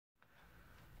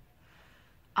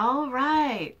All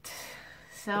right.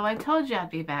 So I told you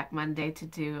I'd be back Monday to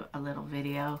do a little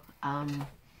video.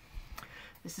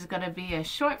 This is going to be a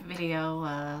short video,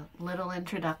 a little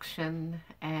introduction,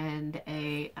 and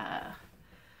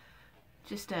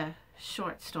just a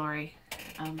short story.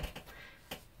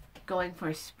 Going for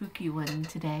a spooky one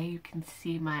today. You can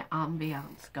see my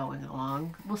ambiance going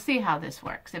along. We'll see how this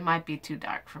works. It might be too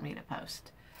dark for me to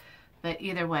post. But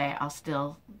either way, I'll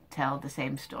still tell the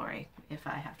same story if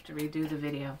I have to redo the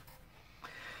video.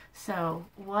 So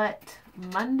what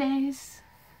Monday's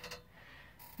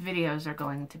videos are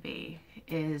going to be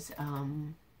is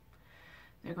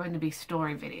they're going to be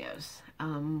story videos.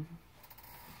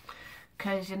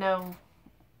 Because, you know,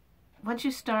 once you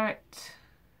start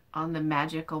on the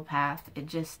magical path,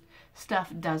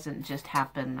 stuff doesn't just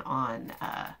happen on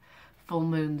full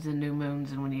moons and new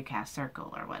moons and when you cast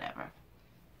circle or whatever.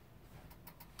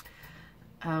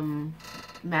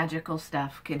 Magical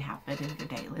stuff can happen in your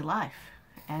daily life,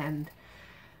 and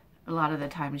a lot of the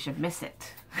times you miss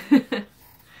it.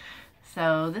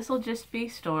 So this will just be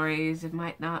stories. It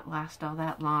might not last all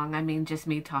that long. I mean, just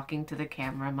me talking to the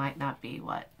camera might not be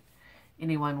what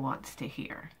anyone wants to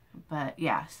hear. But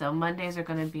yeah, so Mondays are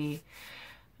going to be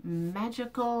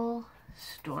magical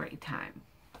story time.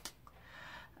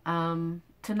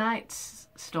 Tonight's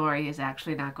story is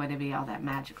actually not going to be all that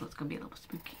magical. It's going to be a little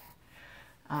spooky.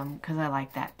 Because I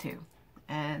like that too.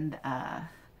 And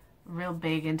real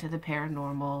big into the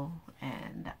paranormal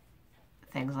and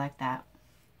things like that.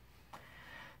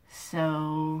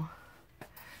 So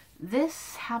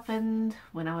this happened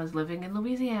when I was living in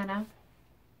Louisiana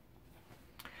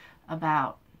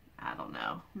about, I don't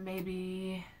know,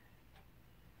 maybe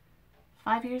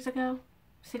 5 years ago,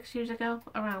 6 years ago,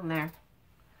 around there.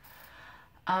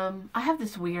 I have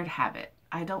this weird habit.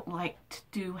 I don't like to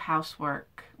do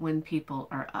housework when people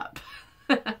are up.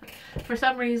 For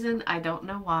some reason, I don't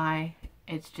know why.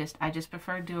 I just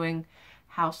prefer doing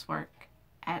housework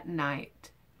at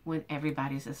night when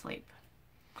everybody's asleep.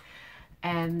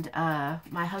 And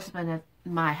my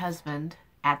husband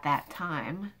at that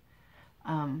time,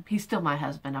 he's still my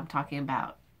husband. I'm talking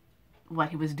about what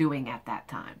he was doing at that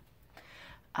time.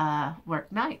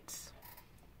 Worked nights.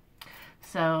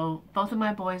 So both of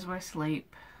my boys were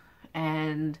asleep.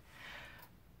 And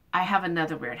I have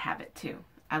another weird habit too.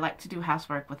 I like to do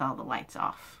housework with all the lights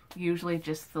off. Usually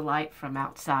just the light from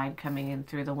outside coming in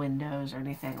through the windows or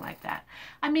anything like that.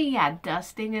 I mean, yeah,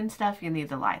 dusting and stuff, you need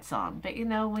the lights on. But you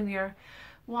know, when you're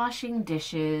washing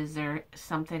dishes or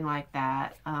something like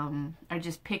that, or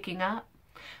just picking up,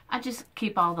 I just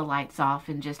keep all the lights off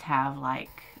and just have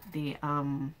like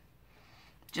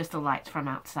just the lights from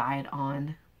outside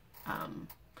on.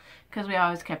 Because we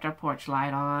always kept our porch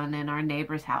light on, and our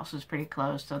neighbor's house was pretty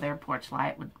close, so their porch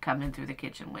light would come in through the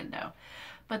kitchen window.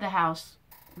 But the house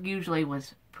usually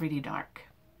was pretty dark.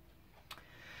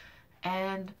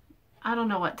 And I don't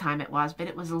know what time it was, but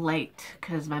it was late,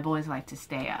 because my boys like to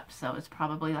stay up, so it's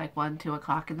probably like 1, 2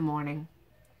 o'clock in the morning.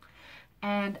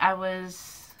 And I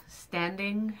was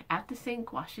standing at the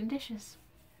sink washing dishes.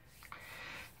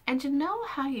 And you know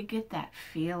how you get that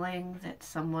feeling that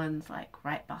someone's like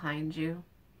right behind you?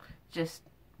 Just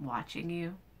watching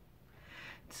you.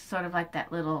 It's sort of like that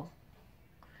little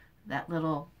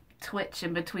twitch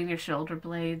in between your shoulder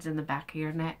blades and the back of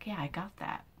your neck. Yeah, I got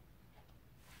that.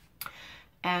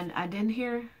 And I didn't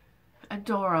hear a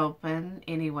door open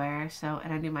anywhere,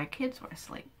 and I knew my kids were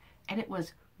asleep. And it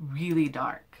was really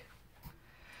dark.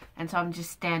 And so I'm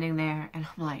just standing there and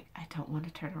I'm like, I don't want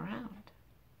to turn around.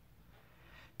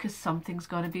 Because something's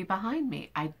going to be behind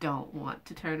me. I don't want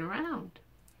to turn around.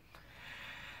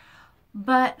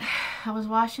 But I was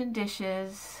washing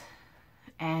dishes,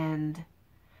 and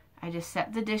I just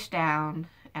set the dish down,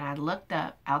 and I looked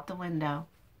up out the window,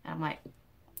 and I'm like,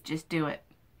 just do it.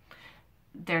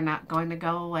 They're not going to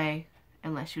go away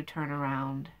unless you turn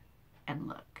around and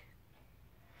look.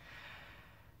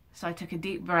 So I took a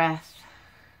deep breath,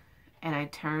 and I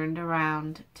turned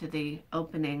around to the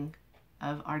opening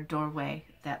of our doorway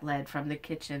that led from the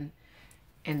kitchen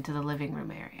into the living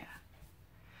room area.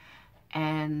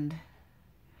 And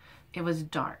it was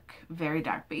dark, very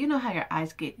dark. But you know how your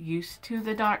eyes get used to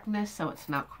the darkness, so it's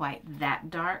not quite that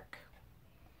dark.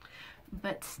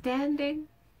 But standing,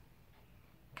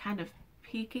 kind of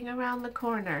peeking around the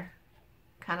corner,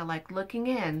 kind of like looking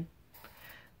in,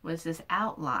 was this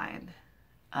outline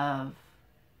of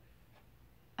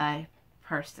a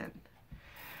person.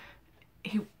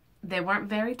 They weren't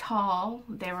very tall.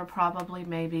 They were probably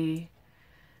maybe,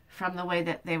 from the way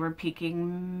that they were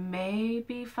peeking,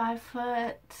 maybe 5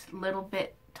 foot, little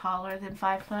bit taller than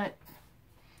 5 foot,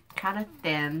 kind of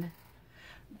thin,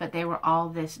 but they were all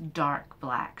this dark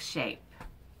black shape.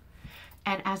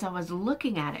 And as I was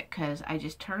looking at it, because I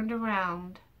just turned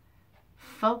around,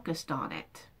 focused on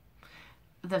it,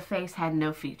 the face had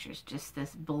no features, just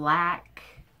this black,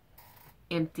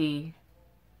 empty,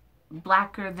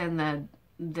 blacker than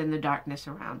the darkness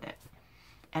around it.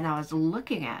 And I was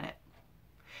looking at it,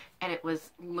 and it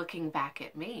was looking back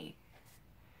at me.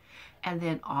 And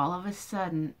then all of a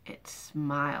sudden, it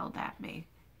smiled at me.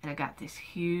 And I got this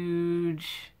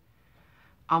huge,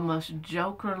 almost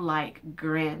Joker-like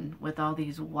grin with all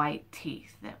these white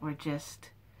teeth that were just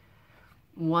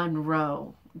one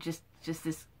row. Just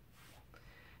this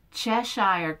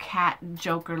Cheshire cat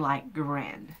Joker-like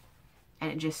grin.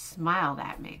 And it just smiled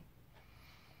at me.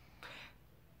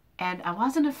 And I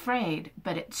wasn't afraid,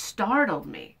 but it startled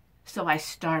me. So I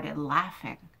started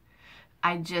laughing.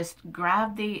 I just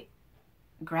grabbed the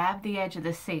edge of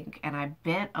the sink and I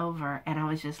bent over and I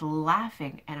was just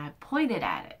laughing and I pointed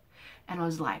at it. And I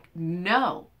was like,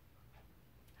 no,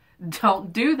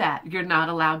 don't do that. You're not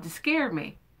allowed to scare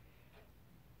me.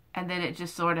 And then it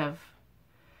just sort of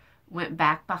went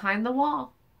back behind the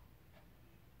wall.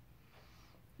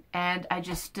 And I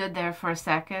just stood there for a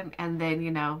second and then,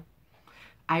 you know,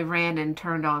 I ran and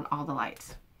turned on all the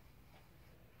lights.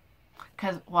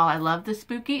 Because while I love the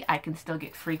spooky, I can still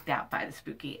get freaked out by the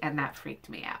spooky, and that freaked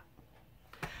me out.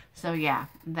 So yeah,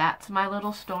 that's my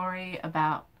little story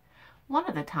about one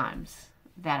of the times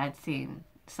that I'd seen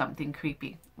something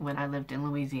creepy when I lived in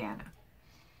Louisiana.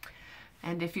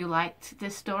 And if you liked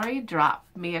this story, drop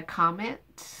me a comment.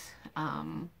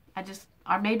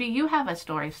 Or maybe you have a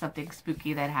story of something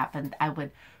spooky that happened. I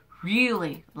would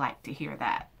really like to hear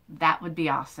that. That would be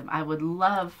awesome. I would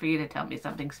love for you to tell me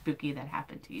something spooky that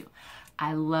happened to you.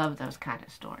 I love those kind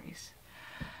of stories.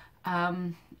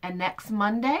 And next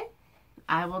Monday,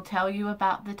 I will tell you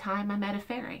about the time I met a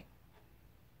fairy.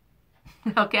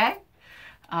 Okay?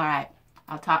 All right.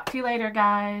 I'll talk to you later,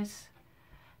 guys.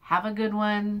 Have a good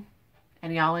one.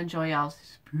 And y'all enjoy y'all's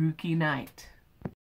spooky night.